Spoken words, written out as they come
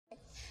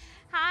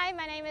Hi,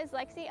 my name is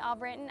Lexy.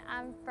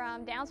 I'm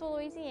from Downsville,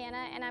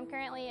 Louisiana, and I'm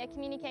currently a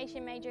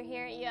communication major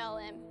here at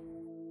ULM.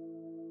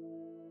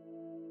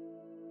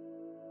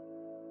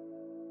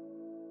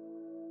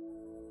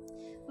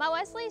 My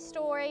Wesley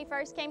story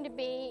first came to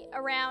be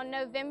around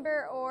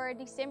November or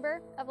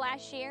December of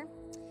last year.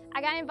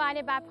 I got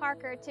invited by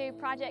Parker to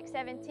Project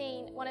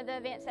 17, one of the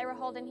events they were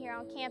holding here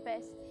on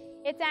campus.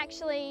 It's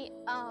actually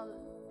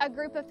a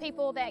group of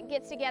people that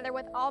gets together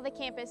with all the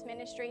campus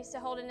ministries to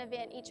hold an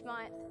event each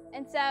month.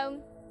 And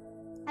so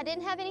I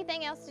didn't have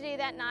anything else to do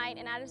that night,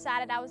 and I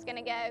decided I was going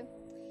to go.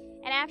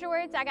 And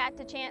afterwards, I got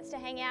the chance to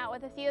hang out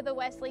with a few of the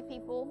Wesley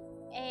people.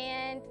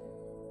 And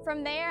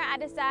from there, I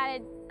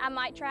decided I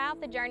might try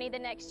out the journey the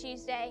next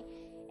Tuesday.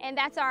 And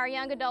that's our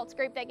young adults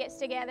group that gets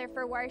together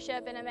for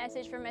worship and a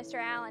message from Mr.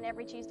 Allen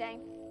every Tuesday.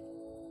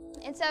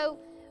 And so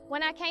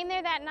when I came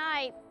there that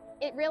night,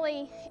 it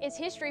really is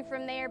history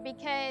from there,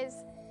 because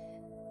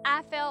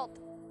I felt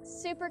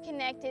super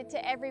connected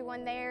to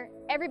everyone there.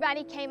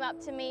 Everybody came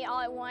up to me all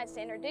at once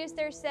to introduce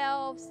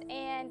themselves,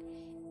 and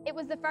it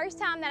was the first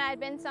time that I'd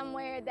been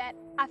somewhere that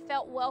I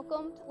felt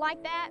welcomed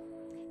like that.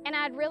 And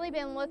I'd really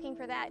been looking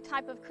for that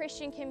type of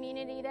Christian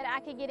community that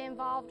I could get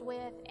involved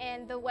with,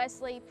 and the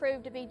Wesley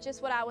proved to be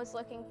just what I was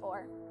looking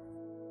for.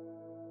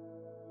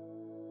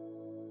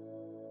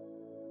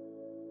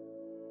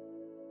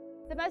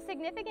 The most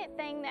significant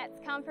thing that's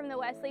come from the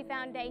Wesley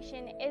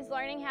Foundation is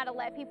learning how to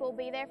let people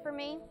be there for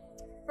me.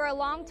 For a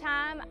long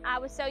time, I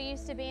was so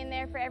used to being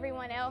there for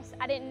everyone else,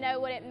 I didn't know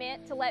what it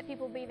meant to let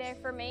people be there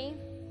for me.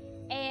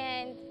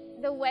 And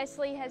the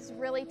Wesley has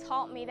really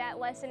taught me that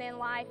lesson in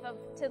life of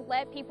to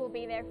let people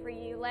be there for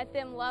you, let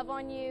them love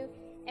on you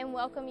and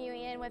welcome you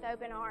in with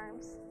open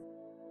arms.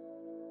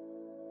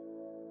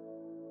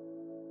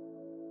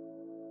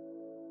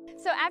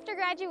 So after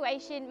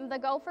graduation, the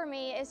goal for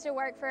me is to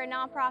work for a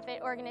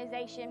nonprofit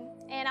organization,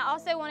 and I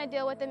also want to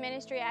deal with the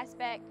ministry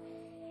aspect.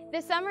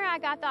 This summer, I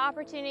got the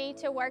opportunity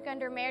to work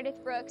under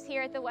Meredith Brooks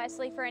here at the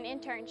Wesley for an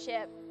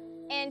internship,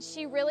 and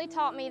she really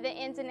taught me the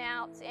ins and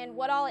outs and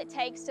what all it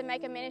takes to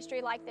make a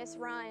ministry like this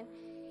run.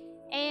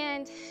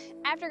 And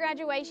after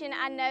graduation,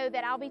 I know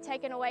that I'll be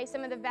taking away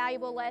some of the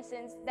valuable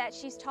lessons that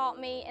she's taught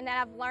me and that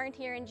I've learned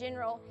here in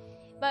general.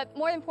 But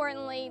more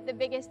importantly, the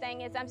biggest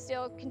thing is I'm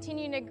still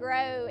continuing to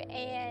grow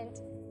and,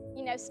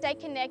 stay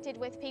connected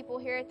with people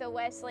here at the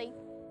Wesley.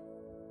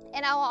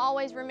 And I will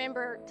always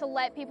remember to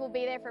let people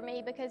be there for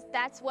me, because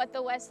that's what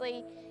the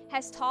Wesley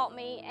has taught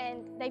me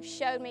and they've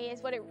showed me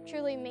is what it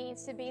truly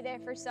means to be there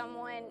for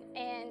someone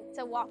and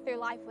to walk through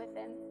life with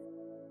them.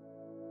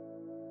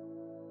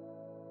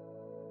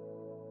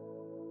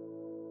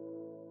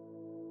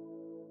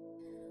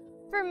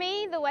 For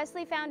me, the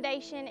Wesley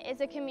Foundation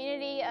is a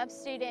community of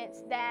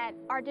students that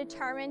are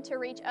determined to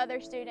reach other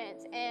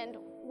students and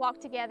walk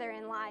together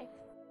in life.